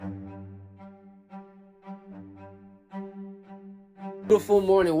Beautiful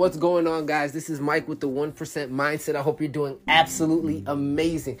morning. What's going on, guys? This is Mike with the 1% Mindset. I hope you're doing absolutely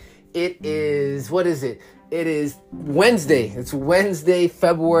amazing. It is, what is it? It is Wednesday. It's Wednesday,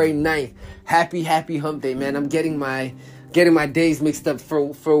 February 9th. Happy hump day, man. I'm getting my days mixed up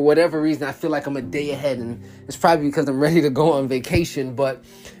for whatever reason. I feel like I'm a day ahead, and it's probably because I'm ready to go on vacation. But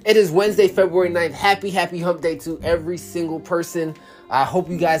it is Wednesday, February 9th. Happy hump day to every single person. I hope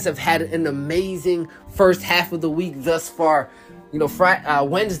you guys have had an amazing first half of the week thus far. You know,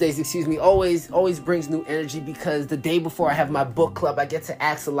 Wednesdays, always brings new energy because the day before I have my book club, I get to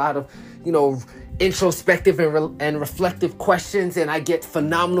ask a lot of, introspective and reflective questions, and I get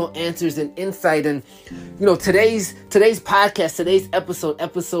phenomenal answers and insight. And, today's podcast, today's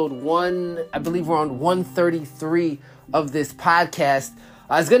episode 1, I believe we're on 133 of this podcast.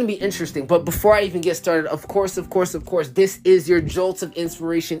 It's going to be interesting, but before I even get started, of course, this is your jolt of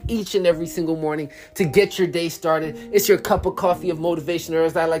inspiration each and every single morning to get your day started. It's your cup of coffee of motivation, or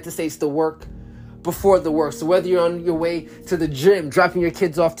as I like to say, it's the work before the work. So whether you're on your way to the gym, dropping your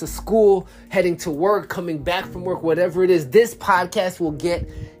kids off to school, heading to work, coming back from work, whatever it is, this podcast will get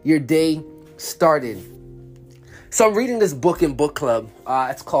your day started. So I'm reading this book in book club.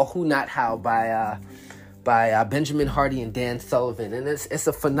 It's called Who Not How by Benjamin Hardy and Dan Sullivan. And it's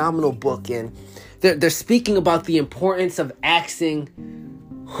a phenomenal book. And they're speaking about the importance of asking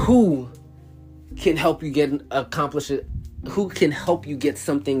who can help you accomplish it, who can help you get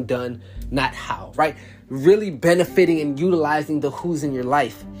something done, not how, right? Really benefiting and utilizing the who's in your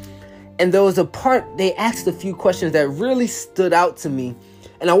life. And there was a part, they asked a few questions that really stood out to me.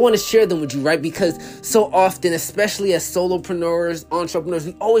 And I want to share them with you, right? Because so often, especially as solopreneurs, entrepreneurs,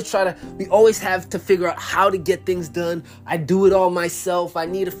 we always have to figure out how to get things done. I do it all myself. I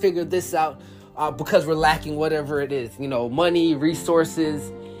need to figure this out because we're lacking whatever it is, money,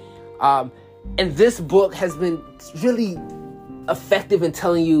 resources. And this book has been really effective in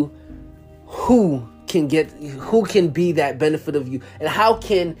telling you who can be that benefit of you, and how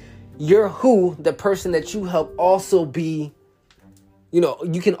can your who, the person that you help, also be,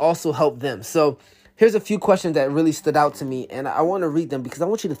 you can also help them. So here's a few questions that really stood out to me, and I want to read them because I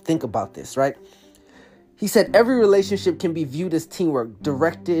want you to think about this, right? He said, every relationship can be viewed as teamwork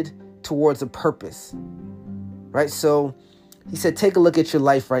directed towards a purpose, right? So he said, take a look at your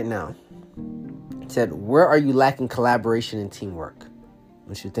life right now. He said, where are you lacking collaboration and teamwork? I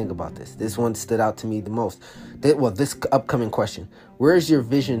want you to think about this. This one stood out to me the most. This upcoming question, where is your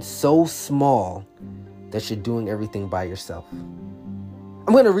vision so small that you're doing everything by yourself?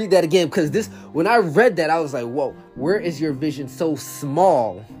 I'm going to read that again because when I read that, I was like, whoa, where is your vision so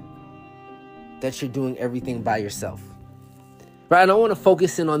small that you're doing everything by yourself? Right? And I want to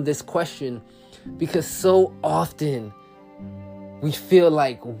focus in on this question because so often we feel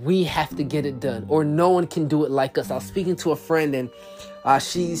like we have to get it done or no one can do it like us. I was speaking to a friend, and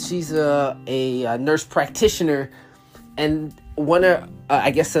she's a nurse practitioner, and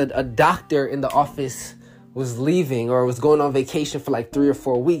a doctor in the office was leaving or was going on vacation for like 3 or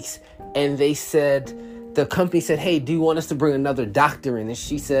 4 weeks. And the company said, hey, do you want us to bring another doctor in? And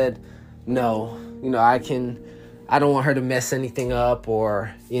she said, no, I don't want her to mess anything up,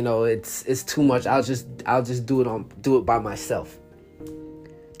 or, it's too much. I'll just do it by myself.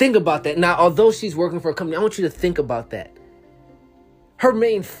 Think about that. Now, although she's working for a company, I want you to think about that. Her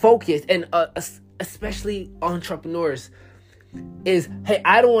main focus, and especially entrepreneurs, is, hey,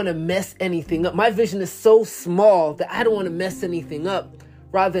 I don't want to mess anything up. My vision is so small that I don't want to mess anything up.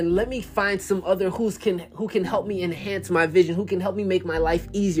 Rather than let me find some other who can help me enhance my vision, who can help me make my life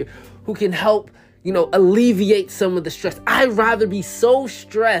easier, who can help, alleviate some of the stress. I'd rather be so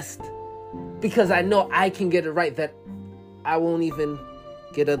stressed because I know I can get it right that I won't even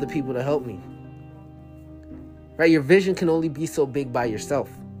get other people to help me. Right? Your vision can only be so big by yourself.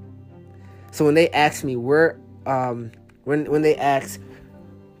 So when they ask me when they ask,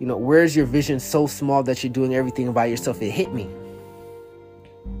 where's your vision so small that you're doing everything by yourself, it hit me.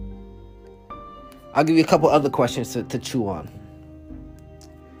 I'll give you a couple other questions to chew on.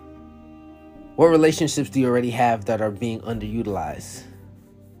 What relationships do you already have that are being underutilized?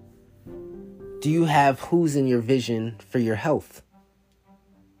 Do you have who's in your vision for your health?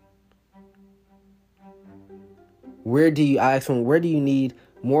 Where do you need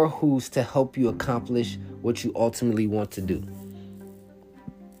more who's to help you accomplish what you ultimately want to do?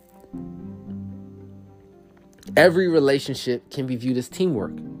 Every relationship can be viewed as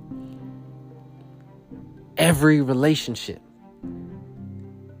teamwork. Every relationship.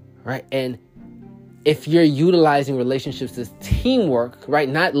 Right? And if you're utilizing relationships as teamwork, right?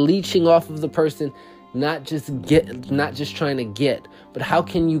 Not leeching off of the person, not just trying to get, but how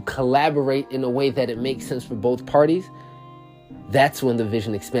can you collaborate in a way that it makes sense for both parties? that's when the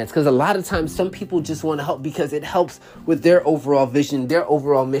vision expands. Because a lot of times some people just want to help because it helps with their overall vision, their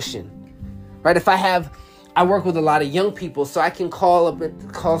overall mission, right? I work with a lot of young people, so I can call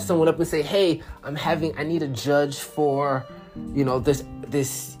someone up and say, hey, I need a judge for,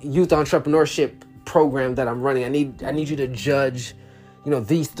 this youth entrepreneurship program that I'm running. I need you to judge,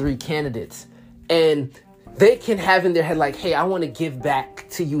 these 3 candidates. And they can have in their head like, hey, I want to give back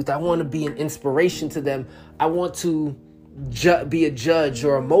to youth. I want to be an inspiration to them. I want to be a judge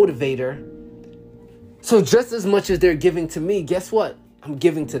or a motivator. So just as much as they're giving to me, guess what? I'm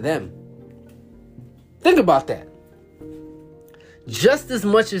giving to them. Think about that. Just as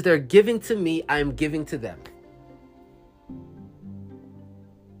much as they're giving to me, I'm giving to them.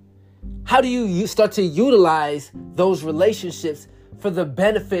 How do you start to utilize those relationships for the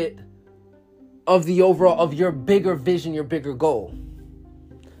benefit of the overall, of your bigger vision, your bigger goal?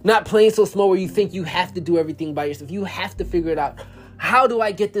 Not playing so small where you think you have to do everything by yourself. You have to figure it out. How do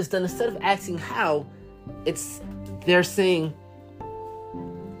I get this done? Instead of asking how, they're saying,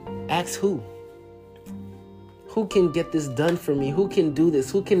 ask who. Who can get this done for me? Who can do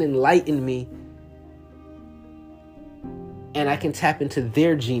this? Who can enlighten me? And I can tap into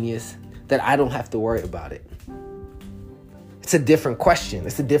their genius that I don't have to worry about it. It's a different question.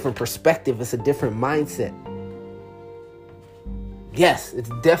 It's a different perspective. It's a different mindset. Yes, it's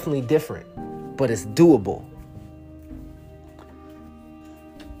definitely different, but it's doable.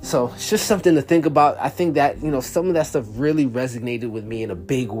 So it's just something to think about. I think that, some of that stuff really resonated with me in a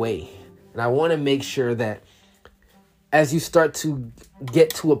big way. And I want to make sure that as you start to get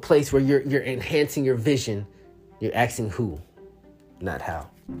to a place where you're enhancing your vision, you're asking who, not how.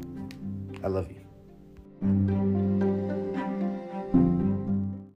 I love you.